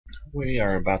We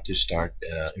are about to start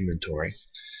inventory,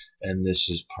 and this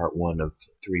is part one of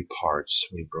three parts.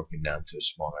 We've broken down to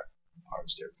smaller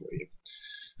parts there for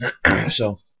you.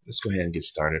 So let's go ahead and get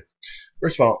started.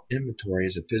 First of all, inventory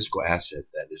is a physical asset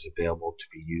that is available to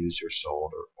be used or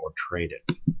sold or traded.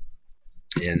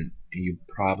 And you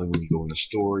probably, when you go in the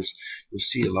stores, you'll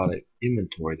see a lot of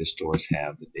inventory the stores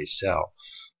have that they sell.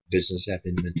 Business have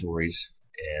inventories,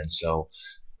 and so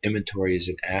inventory is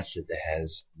an asset that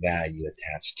has value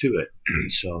attached to it.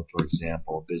 So, for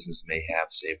example, a business may have,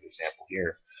 say, for example,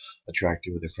 here, a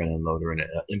tractor with a front end loader and an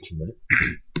implement,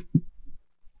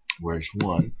 where's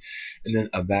one, and then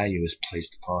a value is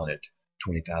placed upon it,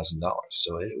 $20,000.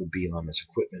 So it would be on this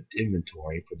equipment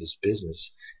inventory for this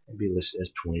business and be listed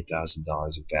as $20,000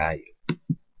 of value.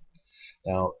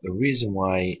 Now, the reason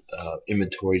why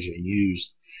inventories are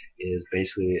used is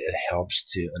basically it helps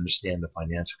to understand the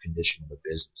financial condition of a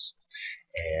business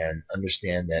and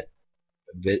understand that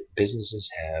businesses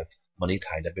have money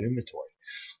tied up in inventory.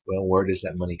 Well, where does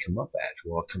that money come up at?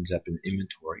 Well, it comes up in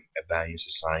inventory. A value is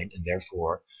assigned, and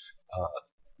therefore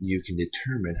you can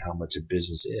determine how much a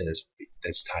business is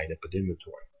that's tied up with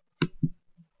inventory.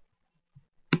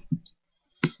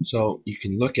 So you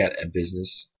can look at a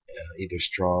business either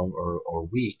strong or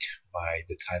weak by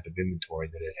the type of inventory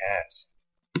that it has.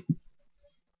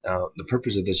 Now, the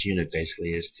purpose of this unit basically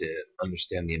is to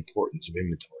understand the importance of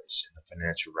inventories in the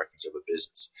financial records of a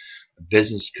business. A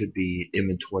business could be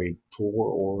inventory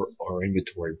poor or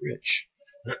inventory rich.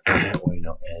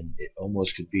 And it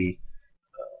almost could be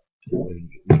when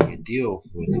you deal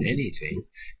with anything,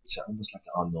 it's almost like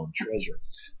an unknown treasure.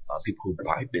 People who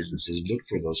buy businesses look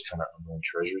for those kind of unknown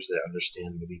treasures that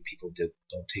understand maybe people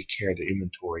don't take care of their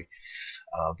inventory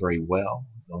very well,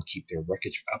 don't keep their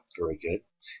records up very good.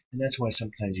 And that's why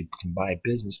sometimes you can buy a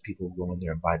business, people go in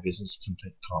there and buy business,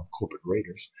 sometimes called corporate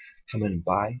raiders, come in and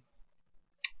buy,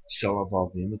 sell off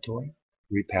all the inventory,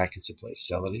 repackage the place,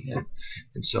 sell it again.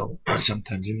 And so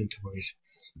sometimes inventories,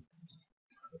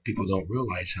 people don't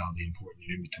realize how important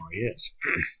your inventory is.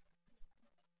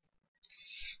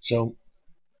 So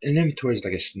an inventory is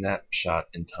like a snapshot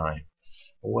in time.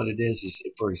 But what it is,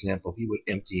 for example, if you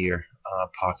would empty your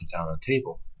pockets out on a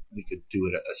table, we could do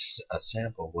it a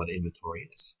sample of what inventory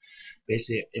is.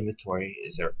 Basically, inventory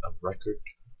is a record.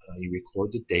 You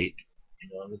record the date,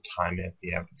 and the time of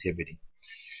the activity,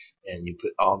 and you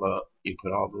put all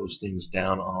those things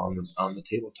down on the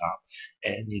tabletop,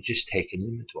 and you just take an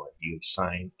inventory. You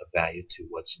assign a value to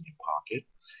what's in your pocket,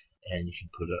 and you can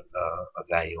put a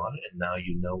value on it, and now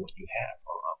you know what you have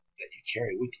that you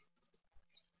carry with you.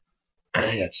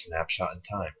 That snapshot in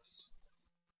time.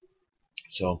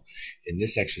 So in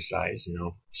this exercise,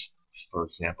 for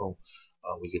example,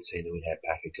 we could say that we had a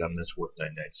pack of gum that's worth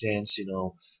 99 cents, and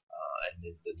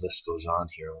then the list goes on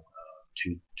here.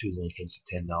 Two Lincolns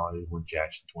at $10, one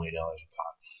Jackson $20 a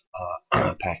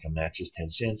pop, a pack of matches 10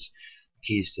 cents,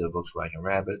 keys to a Volkswagen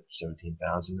Rabbit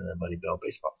 17,000, and a Buddy Bell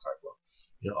baseball card.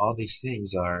 Well, all these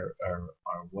things are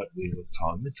what we would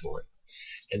call inventory.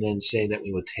 And then say that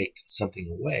we would take something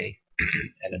away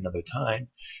at another time,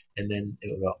 and then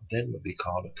it would be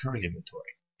called a current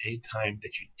inventory. Anytime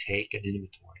that you take an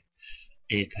inventory,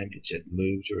 anytime that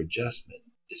moves or adjustment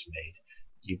is made,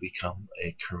 you become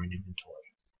a current inventory.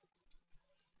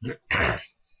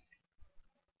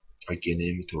 Again,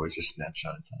 inventory is a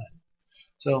snapshot in time.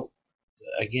 So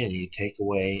again, you take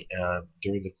away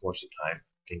during the course of time,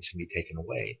 things can be taken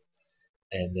away,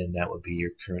 and then that would be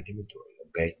your current inventory.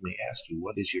 A bank may ask you,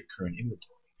 what is your current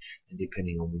inventory? And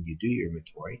depending on when you do your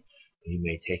inventory, you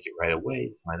may take it right away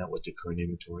to find out what the current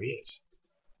inventory is.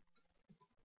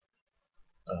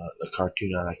 The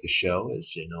cartoon I like to show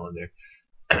is,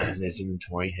 there's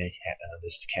inventory.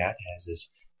 This cat has this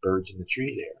birds in the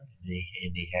tree there,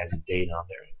 and he has a date on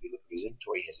there. If you look at his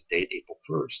inventory, he has a date, April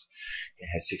 1st. It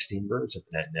has 16 birds up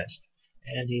in that nest,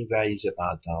 and he values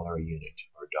about $1 a unit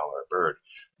or $1 a bird.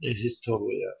 His total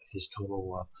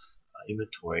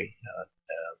inventory,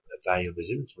 value of his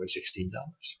inventory is $16.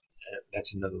 And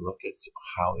that's another look at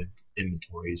how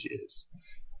inventory is.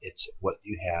 It's what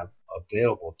you have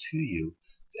available to you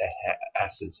that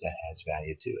assets that has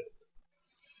value to it.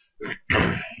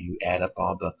 You add up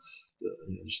all the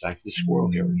just like the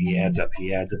squirrel here. He adds up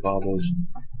all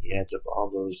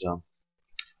those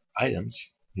items,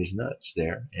 his nuts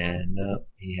there, and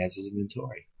he has his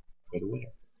inventory for the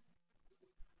winter.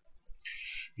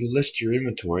 You list your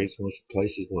inventories. Most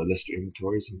places will list your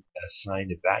inventories and assign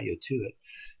a value to it.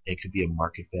 It could be a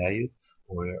market value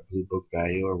or a blue book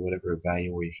value or whatever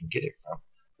value where you can get it from.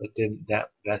 But then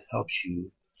that helps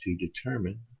you to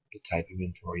determine the type of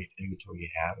inventory you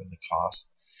have and the cost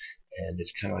and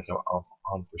it's kind of like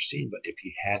unforeseen. But if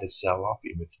you had to sell off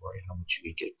inventory, how much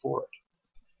you could get for it.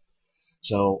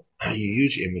 So you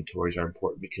use your inventories are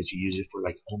important because you use it for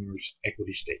like owner's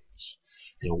equity statements.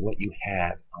 What you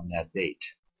had on that date.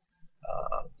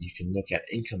 You can look at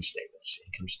income statements.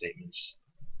 Income statements,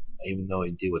 even though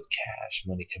you deal with cash,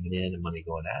 money coming in and money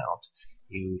going out,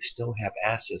 you still have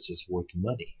assets that's worth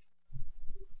money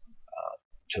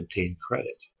to obtain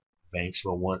credit. Banks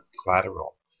will want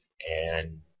collateral,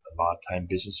 and a lot of time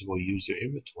businesses will use their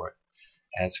inventory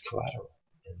as collateral.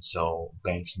 And so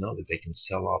banks know that they can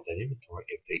sell off that inventory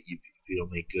if you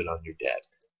don't make good on your debt.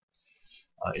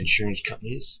 Insurance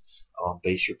companies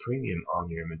base your premium on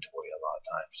your inventory a lot of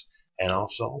times, and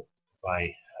also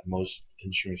by most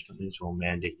insurance companies will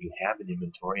mandate you have an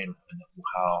inventory and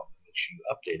how make sure you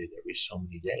update it every so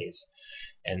many days,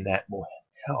 and that will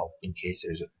help in case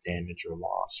there's a damage or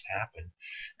loss happen,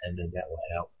 and then that will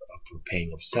help for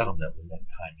paying of settlement when that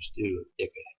time is due if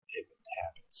it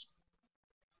happens.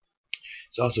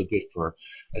 It's also good for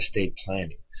estate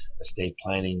planning. Estate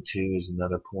planning too is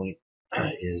another point.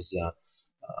 Is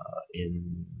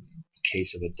in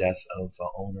case of a death of an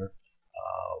owner,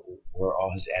 where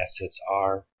all his assets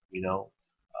are.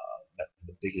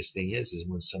 The biggest thing is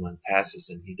when someone passes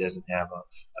and he doesn't have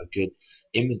a good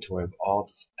inventory of all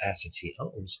the assets he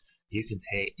owns. You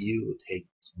will take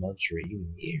months or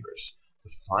even years to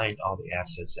find all the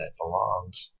assets that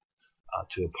belongs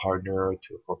to a partner,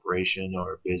 to a corporation,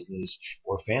 or a business,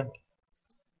 or family.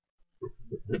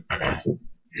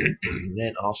 And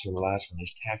then also the last one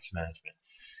is tax management.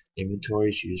 Inventory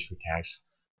is used for tax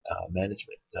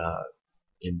management.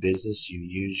 In business, you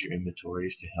use your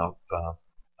inventories to help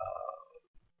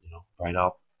write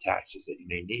off taxes that you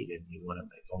may need, and you want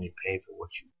to only pay for what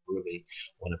you really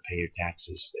want to pay your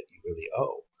taxes that you really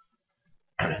owe.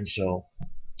 And so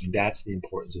that's the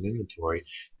importance of inventory,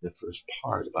 the first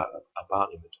part about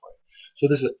inventory. So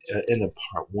this is end of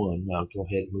part one. Now go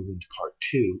ahead and move into part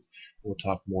two. We'll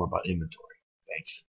talk more about inventory. Thanks.